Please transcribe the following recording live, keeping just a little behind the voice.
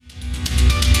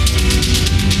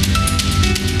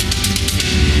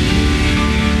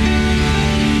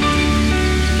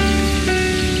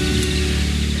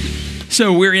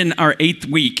So we're in our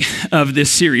 8th week of this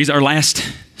series, our last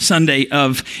Sunday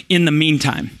of In the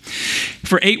Meantime.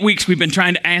 For 8 weeks, we've been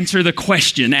trying to answer the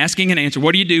question, asking an answer.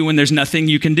 What do you do when there's nothing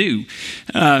you can do?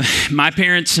 My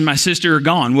parents and my sister are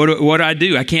gone. What do I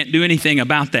do? I can't do anything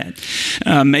about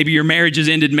that. Maybe your marriage has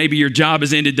ended. Maybe your job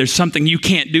has ended. There's something you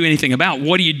can't do anything about.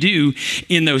 What do you do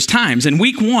in those times? In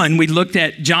week 1, we looked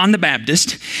at John the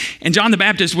Baptist. And John the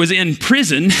Baptist was in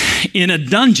prison in a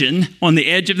dungeon on the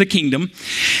edge of the kingdom.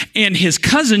 And his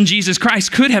cousin, Jesus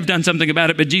Christ, could have done something about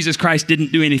it, but Jesus Christ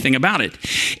didn't do anything about it.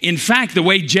 In fact, the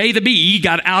way J the Bee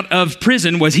got out of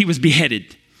prison was he was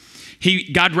beheaded.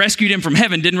 God rescued him from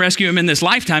heaven, didn't rescue him in this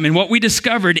lifetime. And what we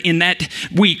discovered in that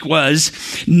week was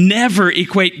never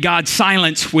equate God's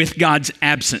silence with God's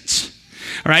absence.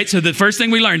 All right, so the first thing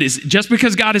we learned is just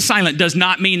because God is silent does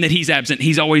not mean that he's absent.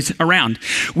 He's always around.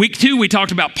 Week 2, we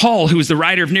talked about Paul, who was the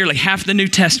writer of nearly half the New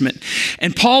Testament.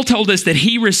 And Paul told us that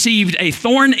he received a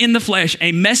thorn in the flesh,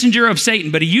 a messenger of Satan.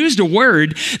 But he used a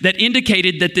word that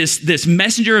indicated that this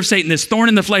messenger of Satan, this thorn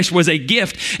in the flesh, was a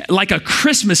gift, like a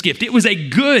Christmas gift. It was a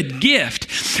good gift.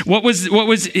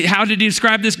 How did he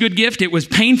describe this good gift? It was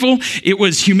painful, it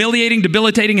was humiliating,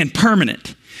 debilitating, and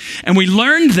permanent. And we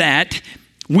learned that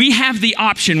we have the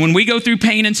option, when we go through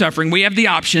pain and suffering, we have the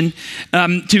option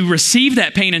to receive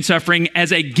that pain and suffering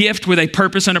as a gift with a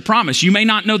purpose and a promise. You may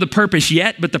not know the purpose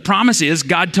yet, but the promise is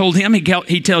God told him,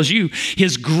 he tells you,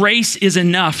 his grace is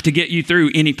enough to get you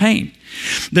through any pain.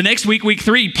 The next week, week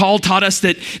 3, Paul taught us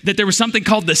that there was something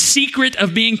called the secret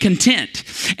of being content.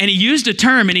 And he used a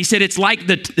term, and he said it's like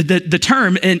the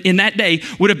term in that day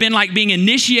would have been like being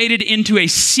initiated into a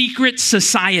secret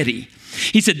society.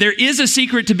 He said, there is a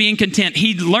secret to being content.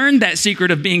 He'd learned that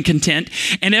secret of being content,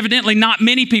 and evidently not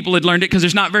many people had learned it because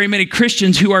there's not very many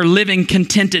Christians who are living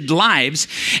contented lives.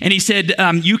 And he said,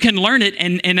 you can learn it,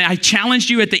 and I challenged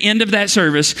you at the end of that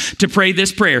service to pray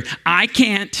this prayer. I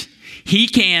can't, he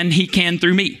can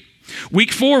through me.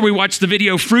 Week 4, we watched the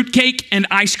video Fruitcake and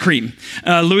Ice Cream,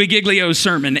 Louis Giglio's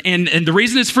sermon. And the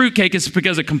reason it's fruitcake is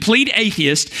because a complete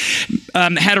atheist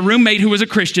had a roommate who was a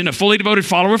Christian, a fully devoted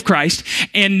follower of Christ.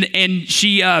 And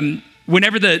she...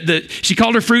 Whenever she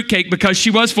called her fruitcake because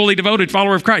she was fully devoted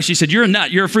follower of Christ. She said, you're a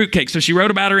nut, you're a fruitcake. So she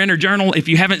wrote about her in her journal. If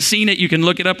you haven't seen it, you can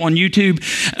look it up on YouTube.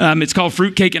 It's called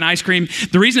Fruitcake and Ice Cream.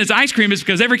 The reason it's ice cream is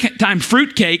because every time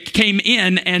fruitcake came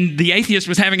in and the atheist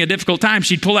was having a difficult time,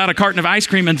 she'd pull out a carton of ice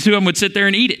cream and the two of them would sit there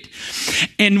and eat it.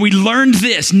 And we learned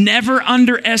this, never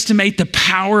underestimate the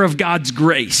power of God's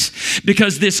grace.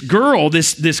 Because this girl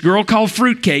called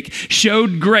Fruitcake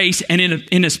showed grace, and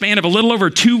in a span of a little over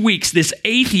 2 weeks, this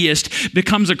atheist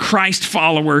becomes a Christ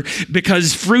follower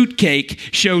because Fruitcake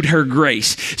showed her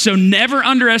grace. So never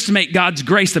underestimate God's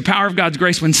grace, the power of God's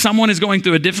grace when someone is going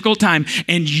through a difficult time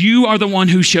and you are the one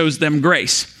who shows them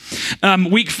grace.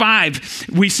 Week 5,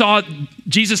 we saw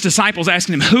Jesus' disciples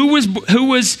asking him,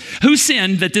 who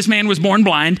sinned that this man was born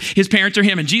blind, his parents or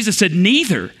him? And Jesus said,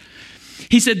 neither.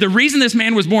 He said, the reason this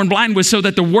man was born blind was so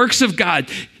that the works of God,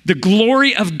 the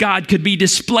glory of God could be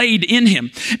displayed in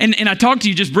him. And I talked to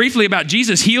you just briefly about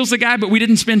Jesus heals the guy, but we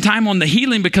didn't spend time on the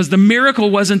healing because the miracle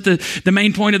wasn't the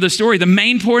main point of the story. The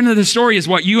main point of the story is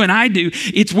what you and I do.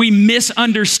 It's we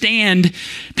misunderstand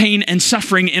pain and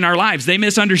suffering in our lives. They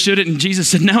misunderstood it, and Jesus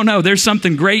said, no, there's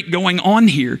something great going on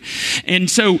here. And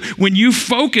so when you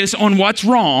focus on what's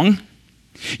wrong,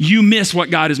 you miss what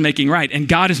God is making right. And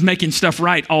God is making stuff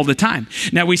right all the time.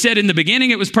 Now, we said in the beginning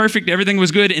it was perfect. Everything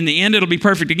was good. In the end, it'll be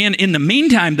perfect again. In the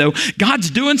meantime, though, God's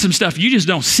doing some stuff. You just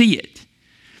don't see it.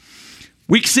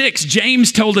 Week 6,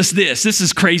 James told us this. This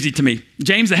is crazy to me.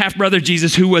 James, the half-brother of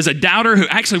Jesus, who was a doubter, who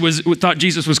actually thought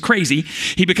Jesus was crazy.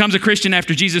 He becomes a Christian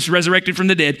after Jesus resurrected from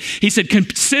the dead. He said,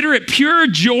 consider it pure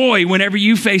joy whenever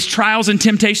you face trials and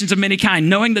temptations of many kind,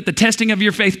 knowing that the testing of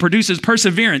your faith produces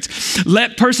perseverance.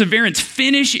 Let perseverance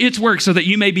finish its work so that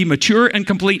you may be mature and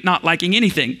complete, not lacking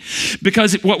anything.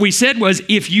 Because what we said was,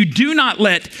 if you do not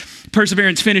let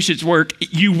perseverance finish its work,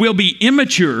 you will be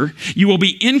immature, you will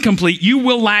be incomplete, you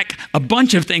will lack a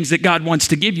bunch of things that God wants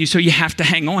to give you, so you have to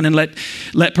hang on and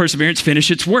let perseverance finish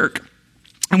its work.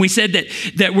 And we said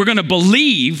that we're going to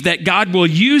believe that God will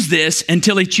use this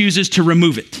until he chooses to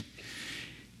remove it.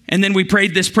 And then we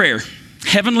prayed this prayer.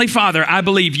 Heavenly Father, I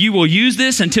believe you will use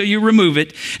this until you remove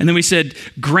it. And then we said,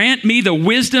 grant me the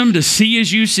wisdom to see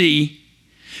as you see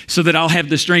so that I'll have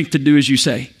the strength to do as you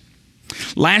say.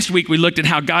 Last week, we looked at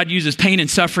how God uses pain and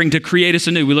suffering to create us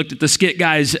anew. We looked at the Skit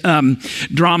Guys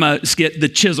drama skit, The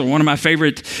Chisel, one of my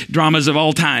favorite dramas of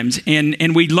all times.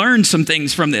 And we learned some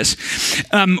things from this.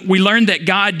 We learned that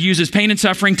God uses pain and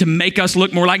suffering to make us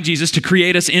look more like Jesus, to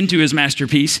create us into his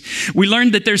masterpiece. We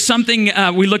learned that there's something,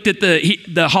 we looked at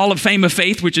the Hall of Fame of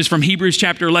Faith, which is from Hebrews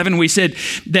chapter 11. We said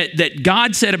that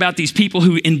God said about these people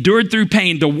who endured through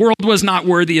pain, the world was not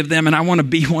worthy of them, and I want to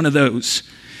be one of those.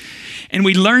 And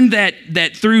we learned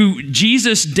that through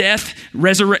Jesus' death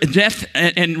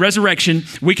and resurrection,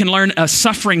 we can learn a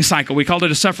suffering cycle. We called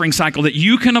it a suffering cycle that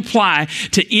you can apply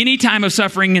to any time of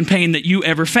suffering and pain that you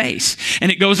ever face. And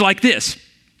it goes like this.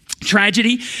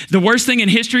 Tragedy. The worst thing in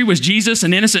history was Jesus,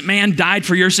 an innocent man, died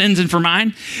for your sins and for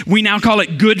mine. We now call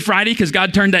it Good Friday because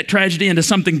God turned that tragedy into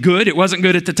something good. It wasn't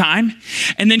good at the time.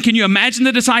 And then can you imagine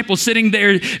the disciples sitting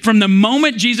there from the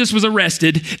moment Jesus was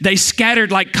arrested, they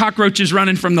scattered like cockroaches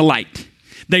running from the light.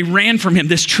 They ran from him,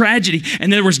 this tragedy.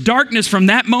 And there was darkness from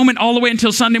that moment all the way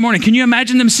until Sunday morning. Can you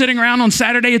imagine them sitting around on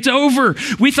Saturday? It's over.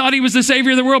 We thought he was the Savior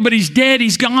of the world, but he's dead.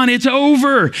 He's gone. It's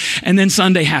over. And then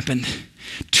Sunday happened.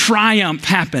 Triumph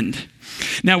happened.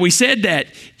 Now, we said that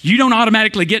you don't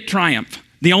automatically get triumph.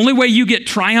 The only way you get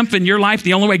triumph in your life,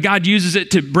 the only way God uses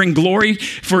it to bring glory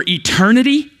for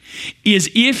eternity, is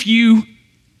if you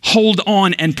hold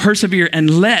on and persevere and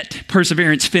let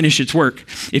perseverance finish its work.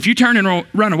 If you turn and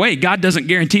run away, God doesn't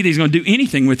guarantee that he's going to do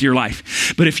anything with your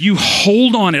life. But if you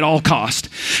hold on at all cost,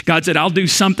 God said, I'll do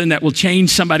something that will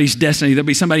change somebody's destiny. There'll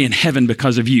be somebody in heaven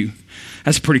because of you.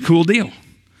 That's a pretty cool deal.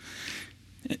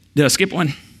 Did I skip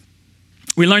one?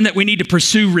 We learned that we need to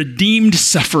pursue redeemed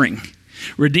suffering.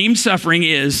 Redeemed suffering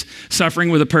is suffering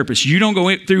with a purpose. You don't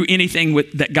go through anything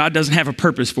that God doesn't have a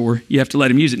purpose for. You have to let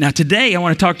him use it. Now, today, I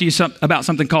want to talk to you about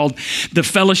something called the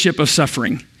fellowship of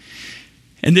suffering.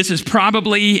 And this is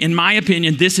probably, in my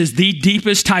opinion, this is the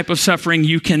deepest type of suffering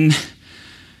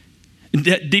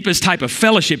the deepest type of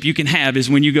fellowship you can have is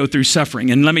when you go through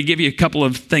suffering. And let me give you a couple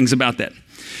of things about that.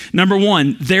 Number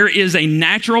one, there is a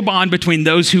natural bond between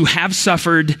those who have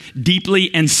suffered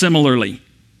deeply and similarly.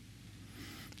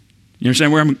 You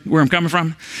understand where I'm coming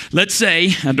from? Let's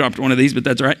say, I dropped one of these, but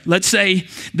that's all right. Let's say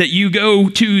that you go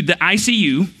to the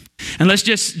ICU, and let's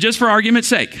just for argument's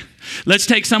sake, let's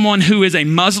take someone who is a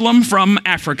Muslim from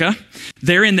Africa.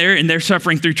 They're in there and they're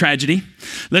suffering through tragedy.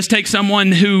 Let's take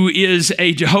someone who is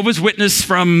a Jehovah's Witness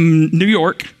from New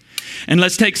York, and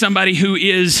let's take somebody who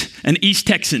is an East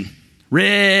Texan,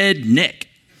 redneck.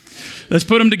 Let's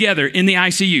put them together in the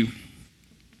ICU.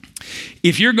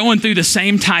 If you're going through the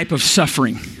same type of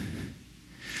suffering,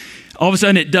 all of a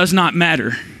sudden, it does not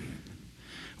matter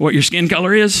what your skin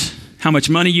color is, how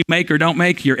much money you make or don't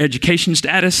make, your education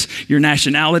status, your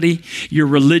nationality, your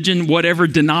religion, whatever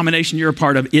denomination you're a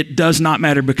part of. It does not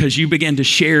matter because you begin to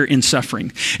share in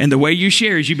suffering. And the way you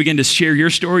share is you begin to share your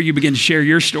story, you begin to share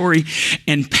your story,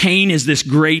 and pain is this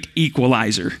great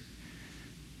equalizer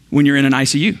when you're in an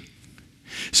ICU.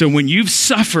 So when you've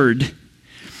suffered,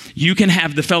 you can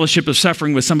have the fellowship of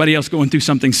suffering with somebody else going through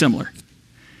something similar.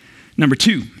 Number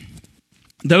two,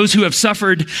 those who have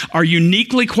suffered are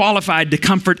uniquely qualified to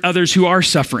comfort others who are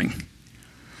suffering.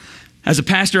 As a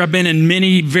pastor, I've been in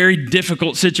many very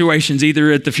difficult situations,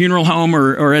 either at the funeral home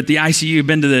or at the ICU. I've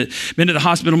been to the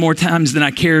hospital more times than I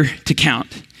care to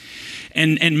count.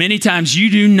 And many times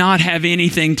you do not have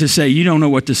anything to say. You don't know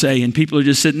what to say. And people are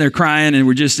just sitting there crying and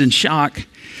we're just in shock.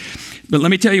 But let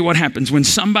me tell you what happens when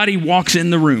somebody walks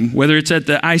in the room, whether it's at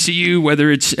the ICU, whether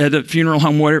it's at a funeral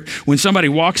home, whatever, when somebody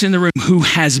walks in the room who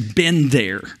has been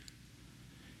there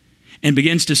and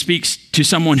begins to speak to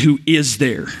someone who is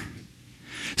there,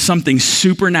 something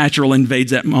supernatural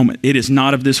invades that moment. It is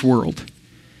not of this world.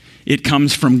 It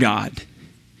comes from God.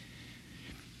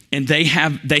 And they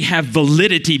have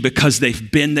validity because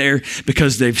they've been there,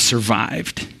 because they've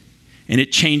survived. And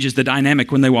it changes the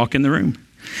dynamic when they walk in the room.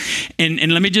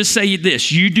 And let me just say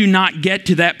this. You do not get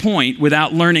to that point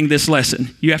without learning this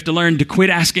lesson. You have to learn to quit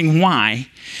asking why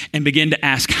and begin to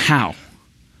ask how.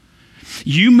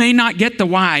 You may not get the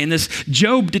why. And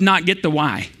Job did not get the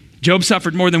why. Job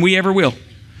suffered more than we ever will.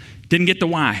 Didn't get the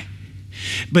why.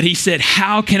 But he said,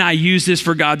 how can I use this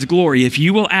for God's glory? If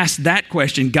you will ask that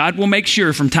question, God will make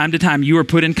sure from time to time you are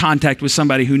put in contact with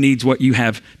somebody who needs what you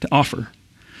have to offer.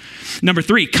 Number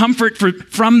three, comfort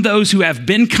from those who have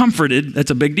been comforted,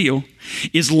 that's a big deal,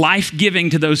 is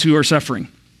life-giving to those who are suffering.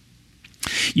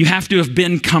 You have to have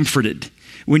been comforted.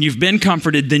 When you've been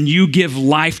comforted, then you give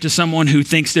life to someone who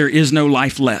thinks there is no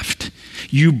life left.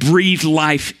 You breathe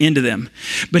life into them.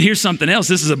 But here's something else.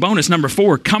 This is a bonus. Number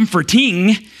four,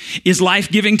 comforting is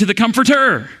life-giving to the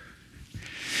comforter.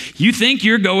 You think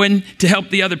you're going to help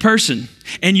the other person,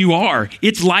 and you are.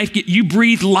 It's life. You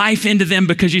breathe life into them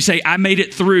because you say, I made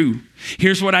it through.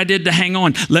 Here's what I did to hang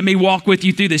on. Let me walk with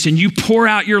you through this. And you pour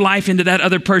out your life into that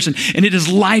other person, and it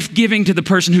is life-giving to the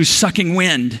person who's sucking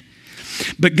wind.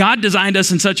 But God designed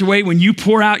us in such a way when you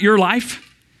pour out your life,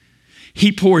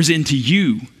 he pours into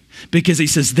you because he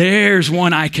says, there's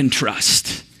one I can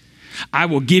trust. I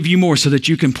will give you more so that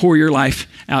you can pour your life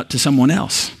out to someone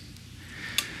else.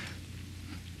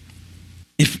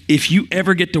 If you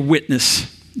ever get to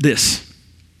witness this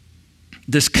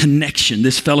connection,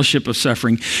 this fellowship of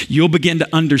suffering, you'll begin to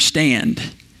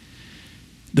understand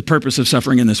the purpose of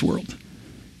suffering in this world.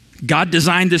 God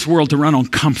designed this world to run on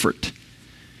comfort,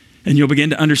 and you'll begin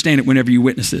to understand it whenever you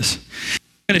witness this.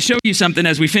 I'm going to show you something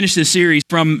as we finish this series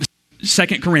from 2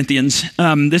 Corinthians.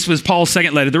 This was Paul's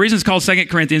second letter. The reason it's called 2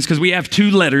 Corinthians is because we have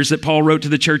two letters that Paul wrote to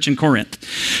the church in Corinth.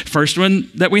 First one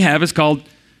that we have is called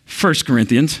 1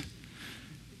 Corinthians.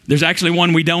 There's actually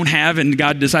one we don't have, and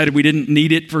God decided we didn't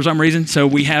need it for some reason. So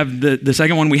we have the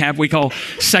second one we call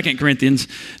 2 Corinthians,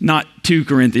 not 2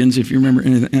 Corinthians, if you remember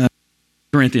anything.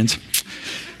 Corinthians.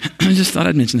 I just thought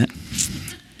I'd mention that.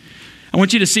 I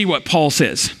want you to see what Paul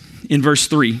says in verse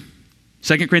 3.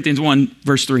 2 Corinthians 1,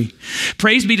 verse 3.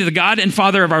 Praise be to the God and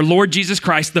Father of our Lord Jesus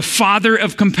Christ, the Father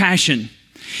of compassion.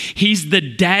 He's the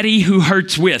daddy who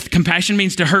hurts with. Compassion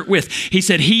means to hurt with. He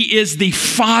said he is the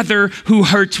Father who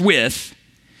hurts with,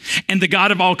 and the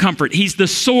God of all comfort. He's the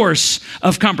source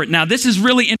of comfort. Now, this is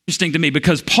really interesting to me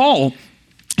because Paul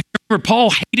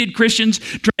hated Christians,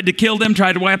 tried to kill them,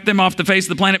 tried to wipe them off the face of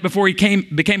the planet before he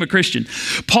became a Christian.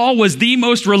 Paul was the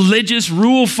most religious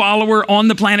rule follower on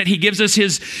the planet. He gives us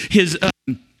his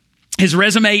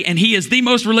resume, and he is the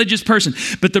most religious person.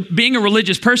 But being a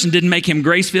religious person didn't make him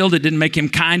grace-filled. It didn't make him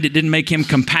kind. It didn't make him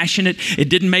compassionate. It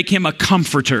didn't make him a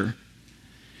comforter.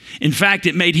 In fact,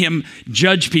 it made him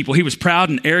judge people. He was proud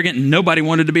and arrogant, and nobody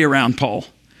wanted to be around Paul.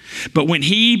 But when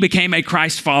he became a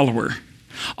Christ follower,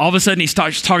 all of a sudden he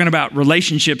starts talking about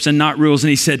relationships and not rules. And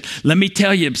he said, let me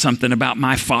tell you something about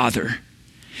my Father.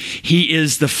 He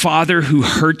is the Father who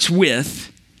hurts with,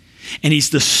 and he's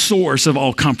the source of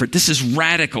all comfort. This is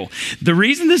radical. The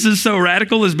reason this is so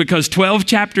radical is because 12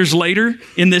 chapters later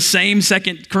in this same 2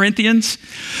 Corinthians,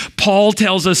 Paul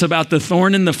tells us about the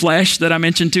thorn in the flesh that I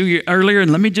mentioned to you earlier.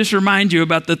 And let me just remind you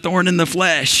about the thorn in the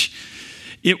flesh.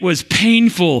 It was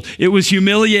painful. It was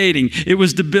humiliating. It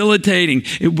was debilitating.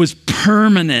 It was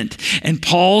permanent. And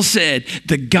Paul said,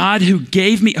 the God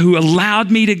who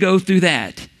allowed me to go through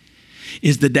that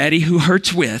is the daddy who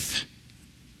hurts with,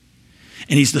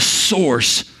 and he's the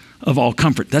source of all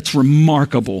comfort. That's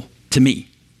remarkable to me.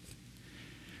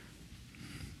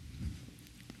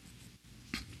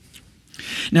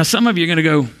 Now, some of you are going to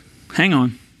go, hang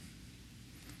on.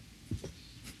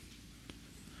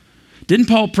 Didn't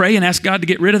Paul pray and ask God to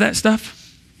get rid of that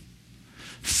stuff?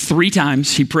 3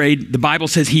 times he prayed. The Bible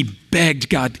says he begged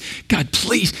God, God,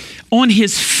 please, on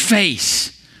his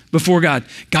face before God.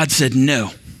 God said,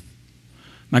 no,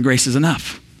 my grace is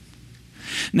enough.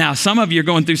 Now, some of you are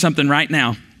going through something right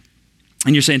now,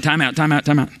 and you're saying, time out, time out,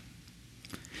 time out.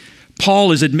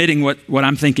 Paul is admitting what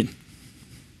I'm thinking.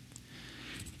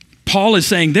 Paul is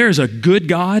saying there is a good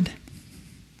God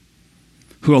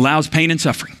who allows pain and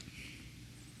suffering.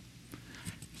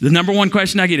 The number one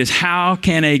question I get is, how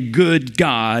can a good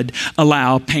God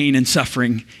allow pain and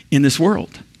suffering in this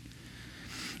world?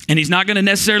 And he's not going to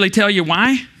necessarily tell you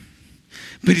why,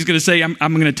 but he's going to say, I'm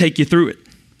going to take you through it.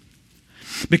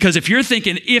 Because if you're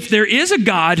thinking, if there is a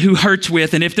God who hurts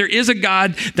with, and if there is a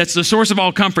God that's the source of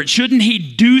all comfort, shouldn't he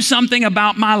do something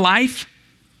about my life?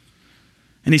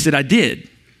 And he said, I did.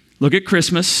 Look at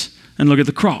Christmas and look at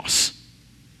the cross.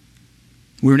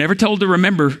 We were never told to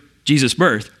remember Jesus'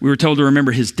 birth. We were told to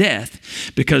remember his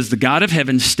death, because the God of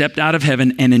heaven stepped out of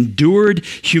heaven and endured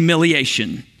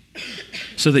humiliation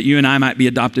so that you and I might be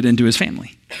adopted into his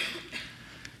family.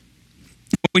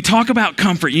 When we talk about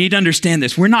comfort, you need to understand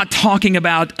this. We're not talking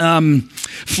about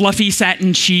fluffy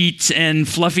satin sheets and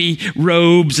fluffy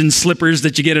robes and slippers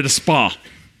that you get at a spa.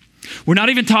 We're not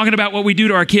even talking about what we do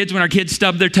to our kids when our kids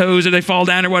stub their toes or they fall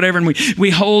down or whatever, and we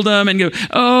hold them and go,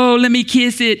 oh, let me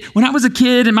kiss it. When I was a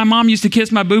kid and my mom used to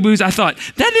kiss my boo-boos, I thought,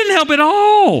 that didn't help at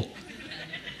all.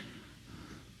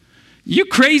 You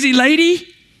crazy lady.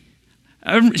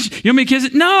 You want me to kiss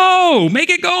it? No, make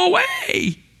it go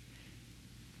away.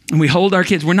 And we hold our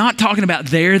kids. We're not talking about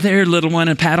there, little one,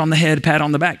 and pat on the head, pat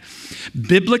on the back.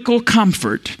 Biblical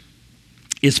comfort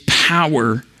is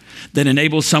power that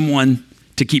enables someone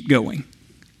to keep going.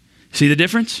 See the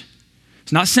difference?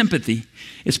 It's not sympathy,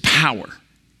 it's power.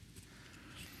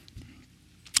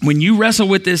 When you wrestle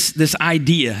with this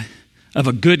idea of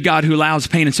a good God who allows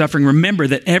pain and suffering, remember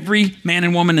that every man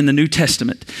and woman in the New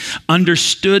Testament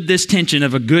understood this tension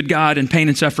of a good God and pain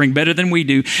and suffering better than we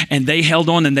do, and they held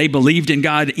on and they believed in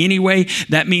God anyway.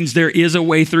 That means there is a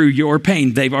way through your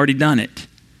pain. They've already done it.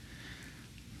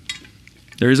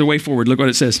 There is a way forward. Look what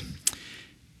it says.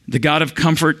 The God of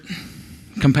comfort,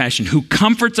 compassion, who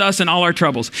comforts us in all our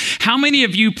troubles. How many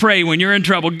of you pray when you're in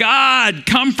trouble, God,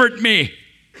 comfort me?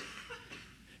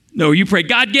 No, you pray,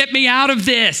 God, get me out of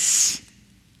this.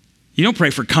 You don't pray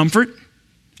for comfort.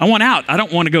 I want out. I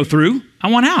don't want to go through. I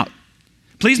want out.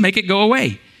 Please make it go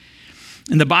away.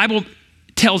 And the Bible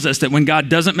tells us that when God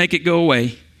doesn't make it go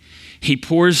away, he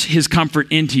pours his comfort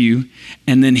into you,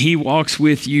 and then he walks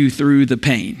with you through the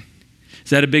pain. Is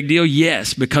that a big deal?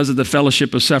 Yes, because of the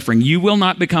fellowship of suffering. You will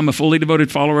not become a fully devoted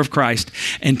follower of Christ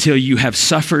until you have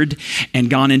suffered and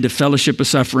gone into fellowship of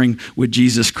suffering with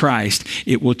Jesus Christ.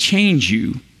 It will change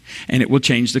you, and it will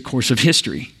change the course of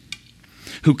history.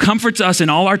 Who comforts us in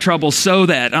all our troubles so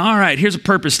that, all right, here's a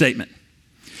purpose statement.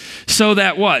 So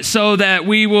that what? So that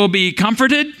we will be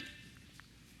comforted?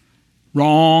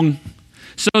 Wrong.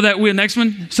 So that next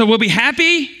one, so we'll be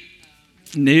happy?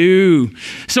 No.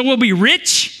 So we'll be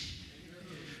rich?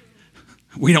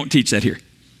 We don't teach that here.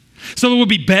 So that we'll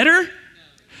be better?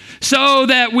 So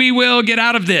that we will get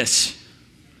out of this?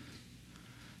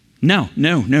 No.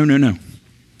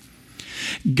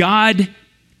 God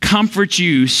comforts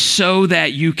you so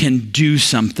that you can do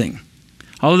something.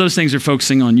 All of those things are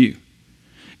focusing on you.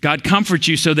 God comforts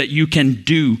you so that you can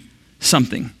do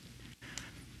something.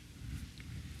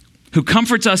 Who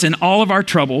comforts us in all of our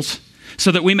troubles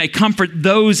so that we may comfort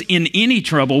those in any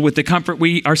trouble with the comfort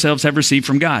we ourselves have received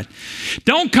from God.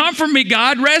 Don't comfort me,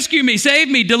 God. Rescue me, save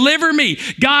me, deliver me.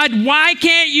 God, why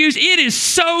can't you? It is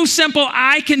so simple.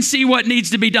 I can see what needs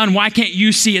to be done. Why can't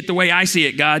you see it the way I see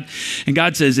it, God? And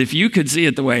God says, if you could see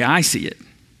it the way I see it,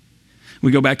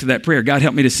 we go back to that prayer. God,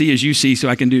 help me to see as you see so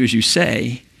I can do as you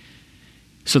say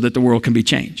so that the world can be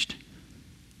changed.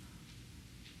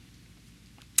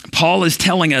 Paul is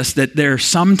telling us that there are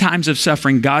some times of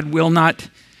suffering God will not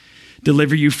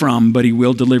deliver you from, but he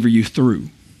will deliver you through.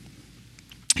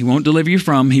 He won't deliver you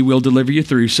from, he will deliver you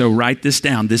through. So write this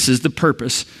down. This is the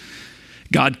purpose.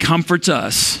 God comforts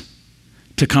us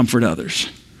to comfort others.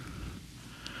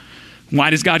 Why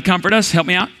does God comfort us? Help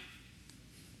me out.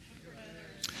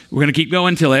 We're going to keep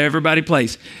going until everybody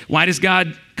plays. Why does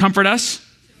God comfort us?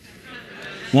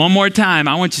 One more time.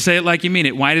 I want you to say it like you mean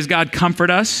it. Why does God comfort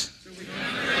us?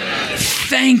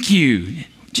 Thank you.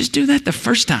 Just do that the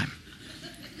first time.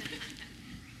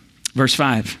 Verse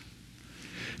 5.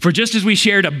 For just as we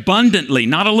shared abundantly,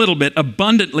 not a little bit,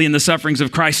 abundantly in the sufferings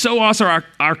of Christ, so also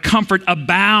our comfort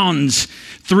abounds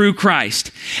through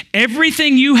Christ.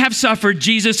 Everything you have suffered,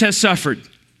 Jesus has suffered.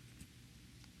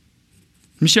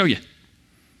 Let me show you.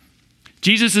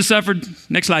 Jesus has suffered.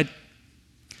 Next slide.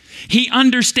 He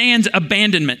understands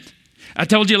abandonment. I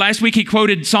told you last week he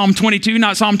quoted Psalm 22,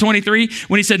 not Psalm 23,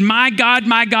 when he said, my God,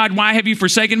 why have you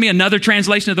forsaken me? Another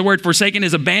translation of the word forsaken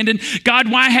is abandoned. God,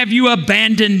 why have you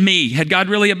abandoned me? Had God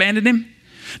really abandoned him?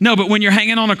 No, but when you're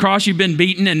hanging on a cross, you've been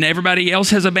beaten and everybody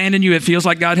else has abandoned you, it feels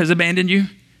like God has abandoned you.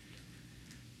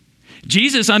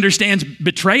 Jesus understands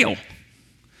betrayal.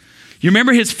 You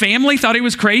remember his family thought he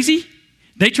was crazy?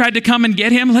 They tried to come and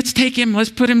get him. Let's take him.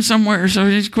 Let's put him somewhere so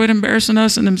he quit embarrassing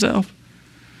us and himself.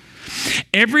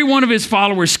 Every one of his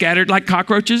followers scattered like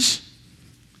cockroaches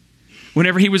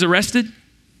whenever he was arrested.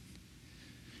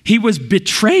 He was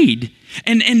betrayed.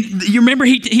 And you remember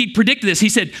he predicted this. He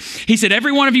said,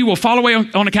 every one of you will fall away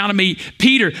on account of me.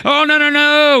 Peter, oh,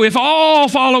 no. If all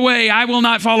fall away, I will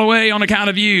not fall away on account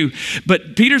of you.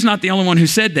 But Peter's not the only one who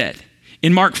said that.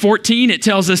 In Mark 14, it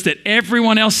tells us that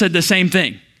everyone else said the same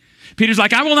thing. Peter's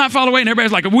like, I will not fall away. And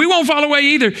everybody's like, we won't fall away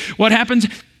either. What happens?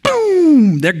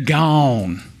 Boom, they're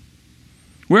gone.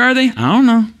 Where are they? I don't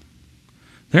know.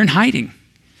 They're in hiding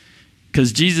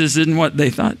because Jesus isn't what they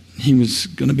thought he was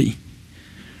going to be.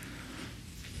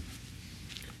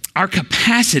 Our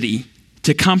capacity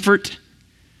to comfort,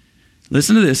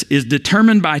 listen to this, is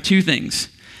determined by two things: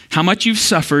 how much you've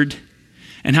suffered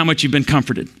and how much you've been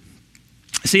comforted.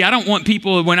 See, I don't want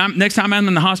people, next time I'm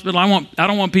in the hospital, I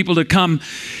don't want people to come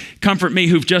comfort me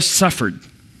who've just suffered,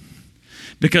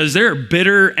 because there are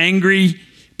bitter, angry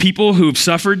people who've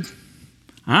suffered.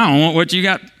 I don't want what you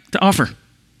got to offer.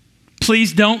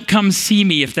 Please don't come see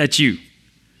me if that's you.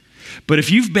 But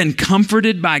if you've been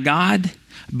comforted by God,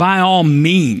 by all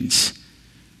means,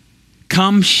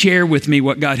 come share with me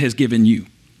what God has given you.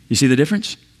 You see the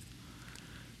difference?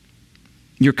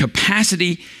 Your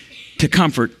capacity to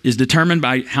comfort is determined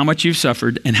by how much you've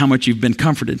suffered and how much you've been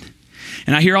comforted.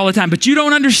 And I hear all the time, but you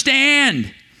don't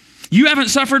understand. You haven't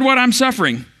suffered what I'm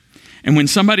suffering. And when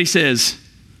somebody says,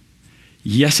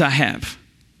 yes, I have,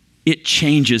 it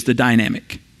changes the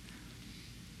dynamic.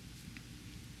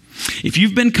 If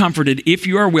you've been comforted, if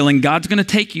you are willing, God's going to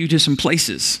take you to some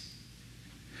places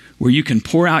where you can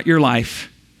pour out your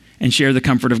life and share the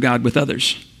comfort of God with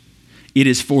others. It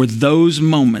is for those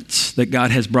moments that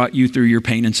God has brought you through your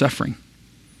pain and suffering.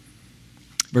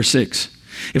 Verse 6,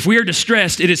 if we are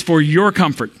distressed, it is for your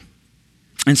comfort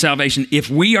and salvation. If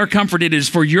we are comforted, it is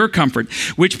for your comfort,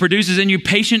 which produces in you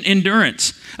patient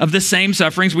endurance of the same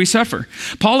sufferings we suffer.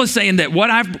 Paul is saying that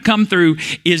what I've come through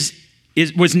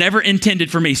was never intended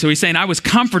for me. So he's saying I was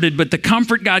comforted, but the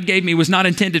comfort God gave me was not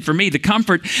intended for me. The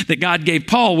comfort that God gave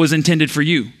Paul was intended for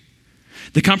you.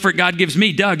 The comfort God gives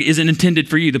me, Doug, isn't intended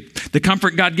for you. The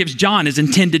comfort God gives John is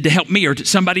intended to help me or to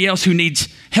somebody else who needs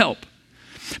help.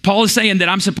 Paul is saying that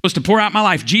I'm supposed to pour out my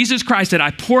life. Jesus Christ said,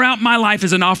 I pour out my life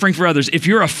as an offering for others. If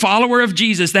you're a follower of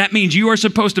Jesus, that means you are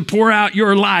supposed to pour out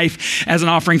your life as an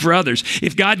offering for others.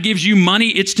 If God gives you money,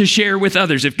 it's to share with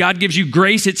others. If God gives you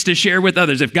grace, it's to share with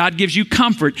others. If God gives you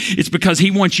comfort, it's because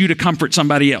he wants you to comfort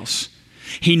somebody else.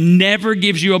 He never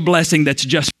gives you a blessing that's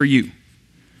just for you.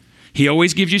 He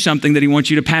always gives you something that he wants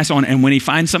you to pass on. And when he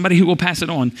finds somebody who will pass it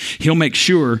on, he'll make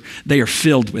sure they are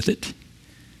filled with it.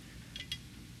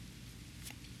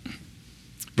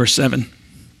 Verse 7.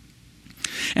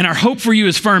 And our hope for you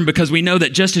is firm because we know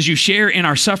that just as you share in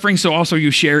our suffering, so also you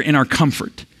share in our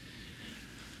comfort.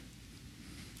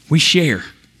 We share.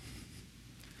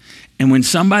 And when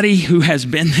somebody who has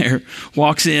been there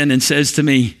walks in and says to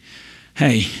me,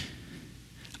 hey,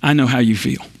 I know how you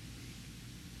feel.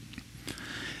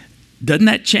 Doesn't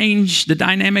that change the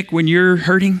dynamic when you're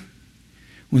hurting?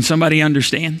 When somebody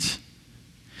understands?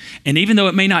 And even though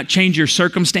it may not change your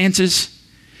circumstances,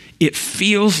 it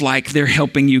feels like they're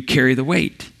helping you carry the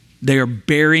weight. They are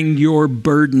bearing your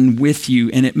burden with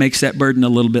you, and it makes that burden a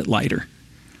little bit lighter.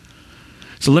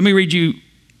 So let me read you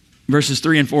verses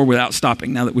 3 and 4 without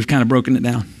stopping, now that we've kind of broken it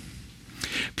down.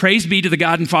 Praise be to the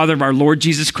God and Father of our Lord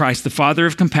Jesus Christ, the Father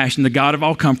of compassion, the God of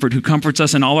all comfort, who comforts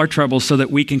us in all our troubles so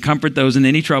that we can comfort those in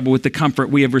any trouble with the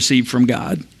comfort we have received from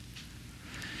God.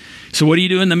 So what do you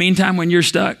do in the meantime when you're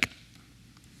stuck?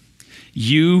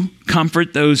 You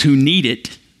comfort those who need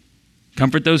it.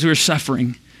 Comfort those who are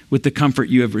suffering with the comfort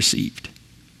you have received.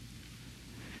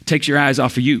 Takes your eyes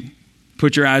off of you.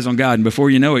 Put your eyes on God, and before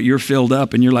you know it, you're filled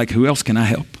up and you're like, who else can I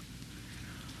help?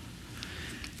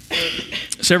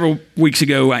 Several weeks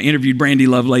ago, I interviewed Brandy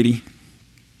Lovelady.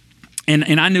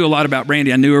 And I knew a lot about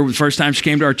Brandy. I knew her the first time she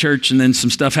came to our church, and then some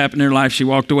stuff happened in her life. She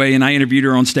walked away, and I interviewed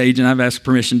her on stage, and I've asked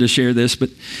permission to share this, but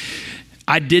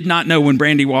I did not know when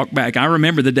Brandy walked back. I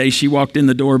remember the day she walked in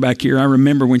the door back here. I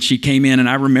remember when she came in, and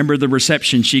I remember the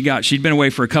reception she got. She'd been away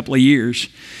for a couple of years.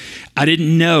 I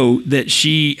didn't know that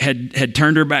she had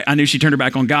turned her back. I knew she turned her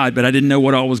back on God, but I didn't know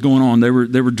what all was going on. There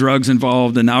were drugs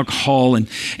involved and alcohol, and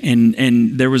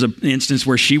there was an instance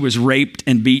where she was raped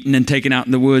and beaten and taken out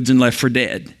in the woods and left for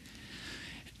dead.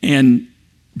 And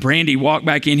Brandy walked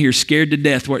back in here scared to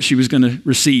death what she was going to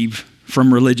receive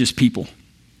from religious people.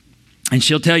 And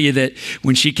she'll tell you that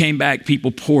when she came back,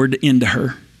 people poured into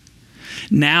her.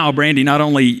 Now, Brandy not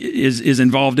only is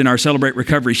involved in our Celebrate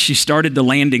Recovery, she started the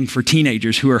landing for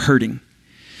teenagers who are hurting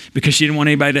because she didn't want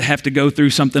anybody to have to go through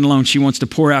something alone. She wants to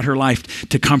pour out her life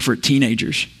to comfort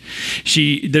teenagers.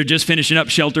 They're just finishing up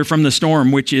Shelter from the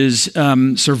Storm, which is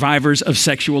survivors of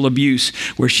sexual abuse,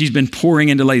 where she's been pouring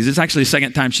into ladies. It's actually the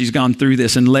second time she's gone through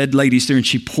this and led ladies through, and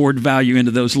she poured value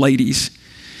into those ladies.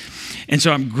 And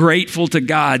so I'm grateful to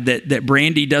God that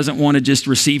Brandy doesn't want to just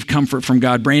receive comfort from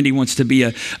God. Brandy wants to be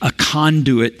a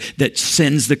conduit that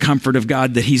sends the comfort of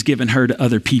God that he's given her to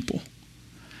other people.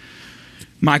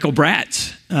 Michael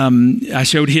Bratz, I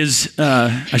showed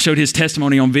his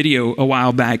testimony on video a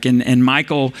while back, and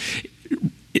Michael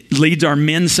leads our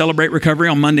men's Celebrate Recovery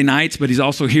on Monday nights, but he's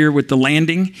also here with the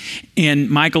landing. And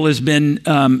Michael has been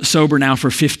sober now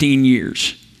for 15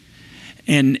 years.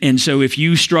 And so if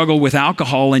you struggle with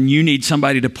alcohol and you need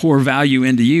somebody to pour value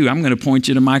into you, I'm going to point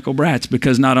you to Michael Bratz,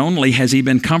 because not only has he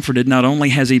been comforted, not only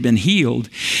has he been healed,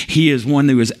 he is one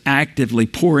who is actively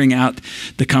pouring out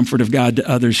the comfort of God to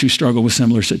others who struggle with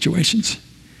similar situations.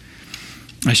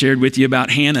 I shared with you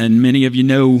about Hannah, and many of you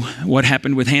know what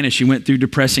happened with Hannah. She went through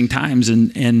depressing times,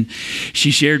 and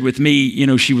she shared with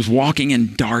me, she was walking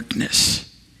in darkness.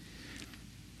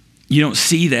 You don't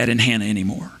see that in Hannah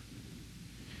anymore.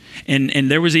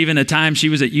 And there was even a time she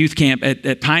was at youth camp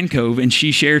at Pine Cove, and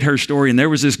she shared her story, and there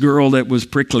was this girl that was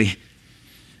prickly.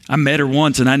 I met her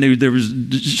once, and I knew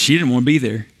she didn't want to be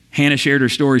there. Hannah shared her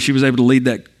story. She was able to lead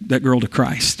that girl to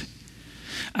Christ.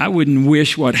 I wouldn't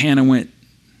wish what Hannah went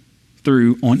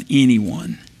through on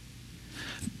anyone.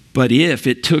 But if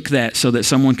it took that so that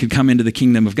someone could come into the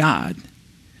kingdom of God,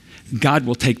 God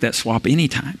will take that swap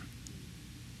anytime.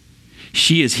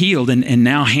 She is healed, and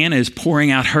now Hannah is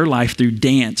pouring out her life through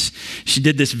dance. She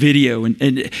did this video,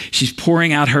 and she's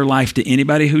pouring out her life to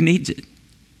anybody who needs it.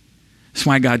 That's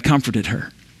why God comforted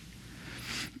her.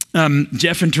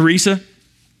 Jeff and Teresa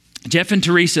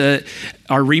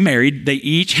are remarried. They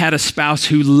each had a spouse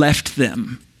who left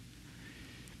them.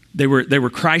 They were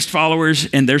Christ followers,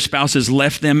 and their spouses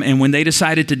left them. And when they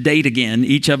decided to date again,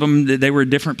 each of them, they were at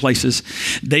different places.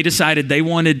 They decided they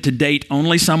wanted to date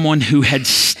only someone who had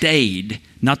stayed,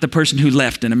 not the person who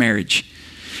left in a marriage.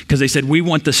 Because they said, we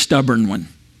want the stubborn one.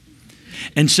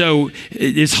 And so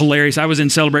it's hilarious. I was in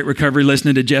Celebrate Recovery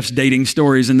listening to Jeff's dating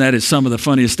stories, and that is some of the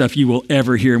funniest stuff you will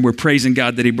ever hear. And we're praising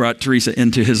God that he brought Teresa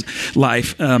into his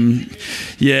life.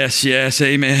 Yes,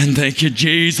 amen. Thank you,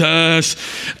 Jesus.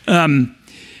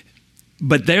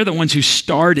 But they're the ones who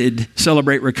started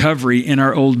Celebrate Recovery in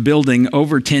our old building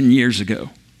over 10 years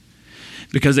ago.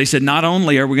 Because they said, not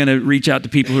only are we going to reach out to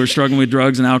people who are struggling with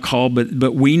drugs and alcohol,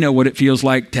 but we know what it feels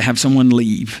like to have someone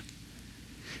leave.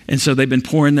 And so they've been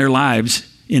pouring their lives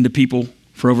into people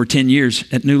for over 10 years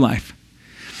at New Life.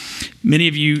 Many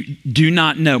of you do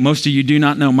not know, most of you do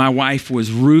not know, my wife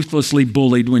was ruthlessly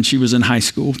bullied when she was in high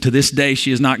school. To this day,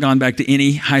 she has not gone back to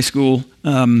any high school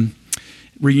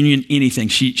reunion, anything.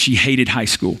 She hated high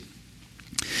school.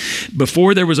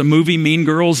 Before there was a movie, Mean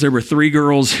Girls, there were 3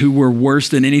 girls who were worse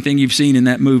than anything you've seen in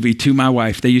that movie to my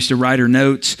wife. They used to write her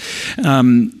notes.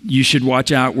 You should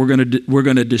watch out. We're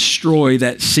going to destroy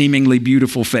that seemingly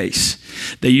beautiful face.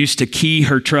 They used to key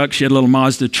her truck. She had a little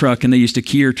Mazda truck, and they used to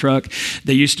key her truck.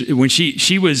 They used to, when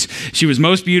she was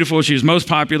most beautiful, she was most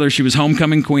popular, she was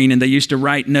homecoming queen, and they used to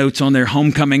write notes on their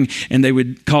homecoming, and they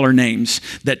would call her names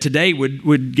that today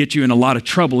would get you in a lot of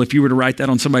trouble if you were to write that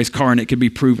on somebody's car and it could be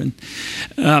proven.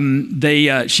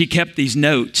 She kept these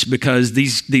notes because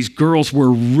these girls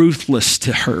were ruthless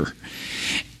to her.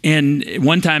 And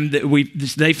one time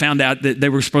they found out that they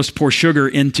were supposed to pour sugar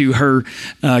into her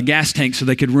gas tank so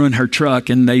they could ruin her truck,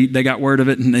 and they got word of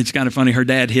it. And it's kind of funny. Her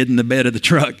dad hid in the bed of the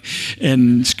truck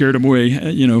and scared him away.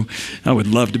 I would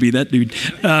love to be that dude.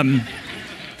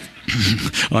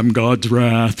 I'm God's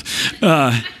wrath.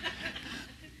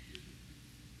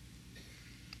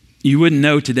 You wouldn't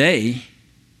know today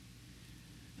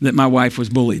that my wife was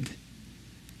bullied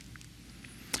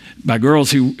by girls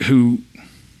who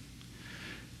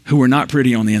were not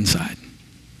pretty on the inside.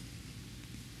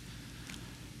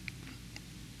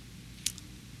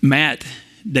 Matt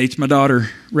dates my daughter,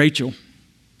 Rachel.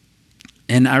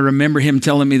 And I remember him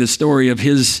telling me the story of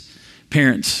his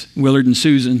parents, Willard and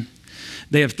Susan.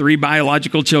 They have 3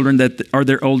 biological children that are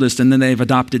their oldest, and then they have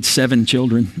adopted 7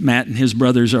 children. Matt and his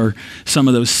brothers are some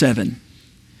of those 7.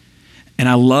 And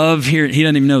I love hearing, he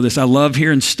doesn't even know this, I love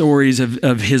hearing stories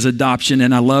of his adoption,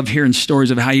 and I love hearing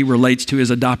stories of how he relates to his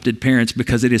adopted parents,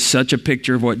 because it is such a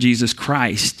picture of what Jesus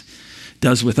Christ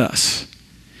does with us.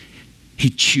 He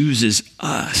chooses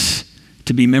us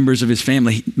to be members of his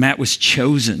family. Matt was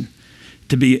chosen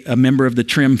to be a member of the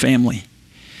Trim family.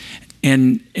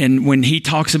 And when he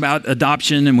talks about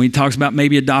adoption, and when he talks about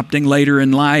maybe adopting later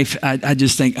in life, I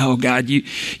just think, oh God,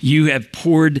 you have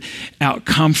poured out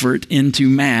comfort into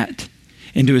Matt,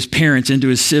 into his parents, into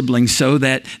his siblings, so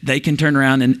that they can turn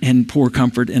around and pour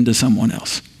comfort into someone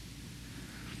else.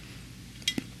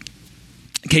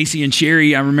 Casey and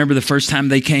Sherry, I remember the first time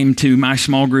they came to my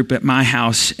small group at my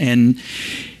house, and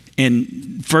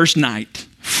first night,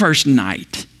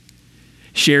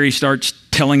 Sherry starts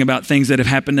telling about things that have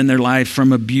happened in their life,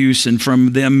 from abuse and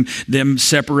from them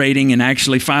separating and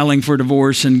actually filing for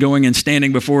divorce and going and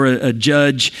standing before a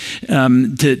judge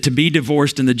to be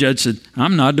divorced. And the judge said,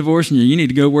 I'm not divorcing you. You need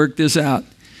to go work this out.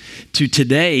 To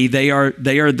today, they are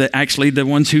actually the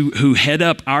ones who head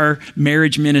up our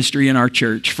marriage ministry in our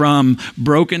church. From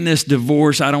brokenness,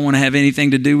 divorce, I don't want to have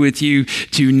anything to do with you,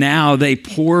 to now they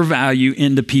pour value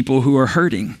into people who are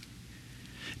hurting.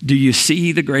 Do you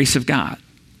see the grace of God?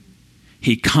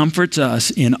 He comforts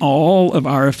us in all of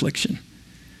our affliction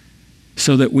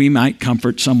so that we might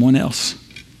comfort someone else.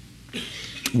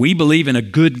 We believe in a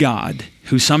good God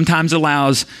who sometimes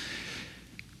allows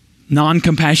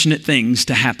non-compassionate things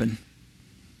to happen,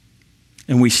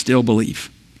 and we still believe.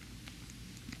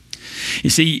 You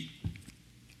see,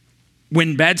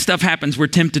 when bad stuff happens, we're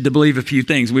tempted to believe a few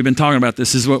things. We've been talking about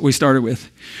this. This is what we started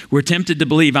with. We're tempted to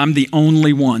believe I'm the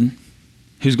only one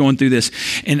who's going through this.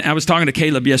 And I was talking to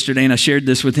Caleb yesterday, and I shared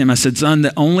this with him. I said, son,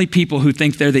 the only people who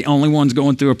think they're the only ones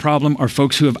going through a problem are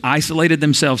folks who have isolated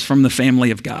themselves from the family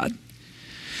of God.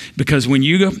 Because when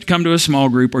you come to a small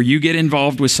group or you get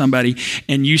involved with somebody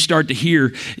and you start to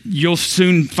hear, you'll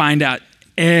soon find out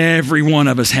Every one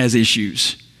of us has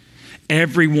issues.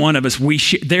 Every one of us.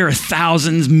 There are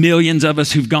thousands, millions of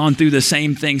us who've gone through the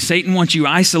same thing. Satan wants you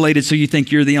isolated so you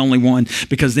think you're the only one,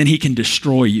 because then he can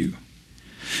destroy you.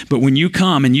 But when you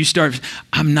come and you start,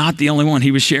 I'm not the only one.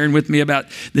 He was sharing with me about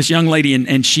this young lady,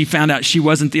 and she found out she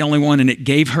wasn't the only one, and it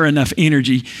gave her enough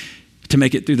energy to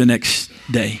make it through the next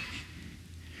day.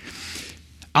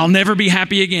 I'll never be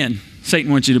happy again.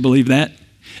 Satan wants you to believe that.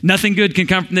 Nothing good can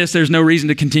come from this. There's no reason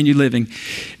to continue living.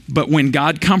 But when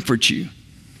God comforts you,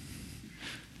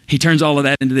 he turns all of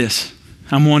that into this.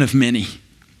 I'm one of many.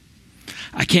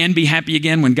 I can be happy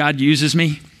again when God uses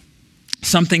me.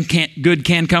 Something good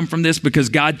can come from this because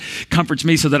God comforts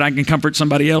me so that I can comfort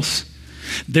somebody else.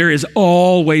 There is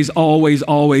always, always,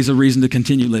 always a reason to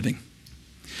continue living,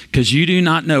 because you do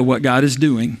not know what God is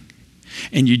doing,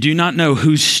 and you do not know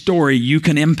whose story you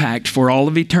can impact for all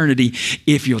of eternity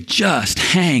if you'll just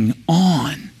hang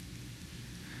on.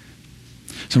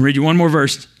 So I'll read you one more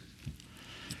verse.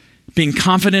 Being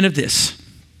confident of this,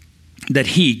 that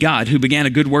he, God, who began a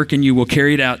good work in you, will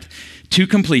carry it out to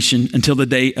completion until the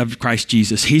day of Christ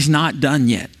Jesus. He's not done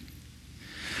yet.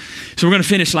 So we're going to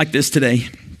finish like this today.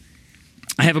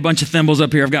 I have a bunch of thimbles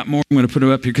up here. I've got more. I'm going to put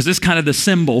them up here because this is kind of the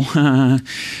symbol. I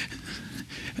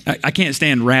can't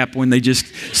stand rap when they just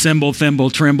cymbal, thimble,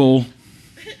 tremble.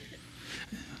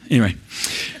 Anyway,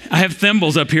 I have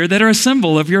thimbles up here that are a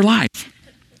symbol of your life.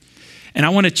 And I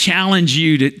want to challenge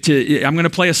you to I'm going to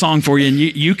play a song for you, and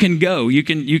you can go. You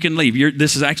can leave.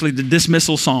 This is actually the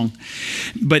dismissal song.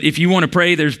 But if you want to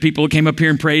pray, there's people who came up here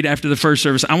and prayed after the first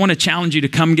service. I want to challenge you to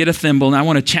come get a thimble, and I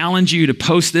want to challenge you to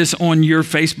post this on your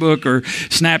Facebook or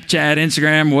Snapchat,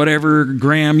 Instagram, whatever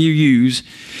gram you use.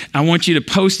 I want you to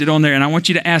post it on there, and I want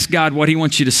you to ask God what he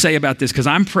wants you to say about this, because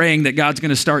I'm praying that God's going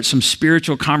to start some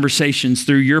spiritual conversations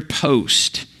through your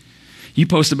post. You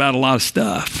post about a lot of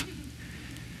stuff.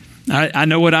 I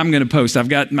know what I'm going to post. I've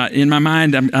got in my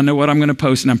mind, I know what I'm going to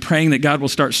post, and I'm praying that God will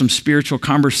start some spiritual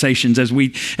conversations as we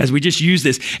just use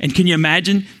this. And can you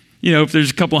imagine, if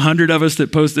there's a couple hundred of us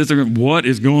that post this, they're going, what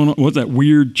is going on? What's that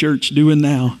weird church doing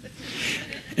now?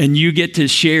 And you get to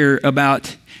share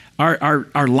about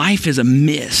our life is a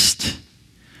mist.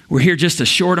 We're here just a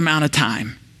short amount of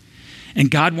time.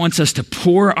 And God wants us to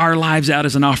pour our lives out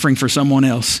as an offering for someone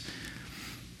else.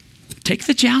 Take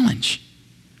the challenge.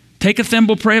 Take a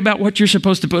thimble, pray about what you're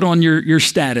supposed to put on your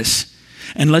status.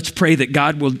 And let's pray that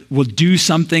God will do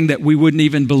something that we wouldn't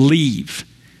even believe.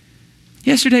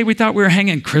 Yesterday, we thought we were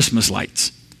hanging Christmas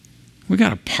lights. We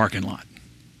got a parking lot.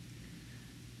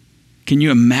 Can you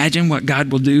imagine what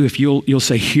God will do if you'll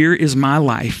say, here is my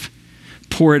life.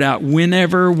 Pour it out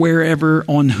whenever, wherever,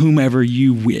 on whomever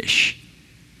you wish.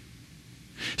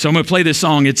 So I'm going to play this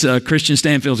song. It's Christian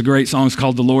Stanfield's great song. It's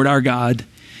called The Lord Our God.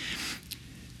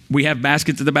 We have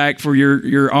baskets at the back for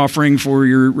your offering, for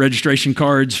your registration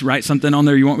cards. Write something on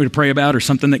there you want me to pray about, or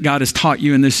something that God has taught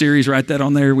you in this series. Write that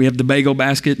on there. We have the bagel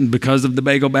basket, and because of the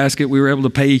bagel basket, we were able to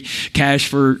pay cash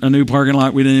for a new parking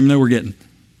lot we didn't even know we're getting.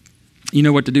 You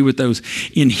know what to do with those.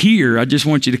 In here, I just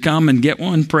want you to come and get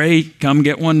one, pray, come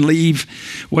get one, leave,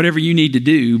 whatever you need to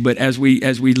do. But as we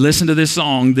listen to this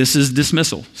song, this is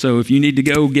dismissal. So if you need to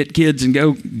go get kids and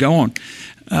go on.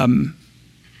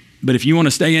 But if you want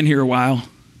to stay in here a while,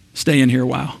 stay in here a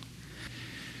while.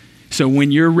 So when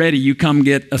you're ready, you come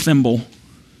get a thimble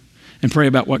and pray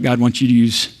about what God wants you to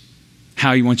use,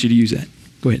 how he wants you to use that.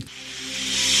 Go ahead.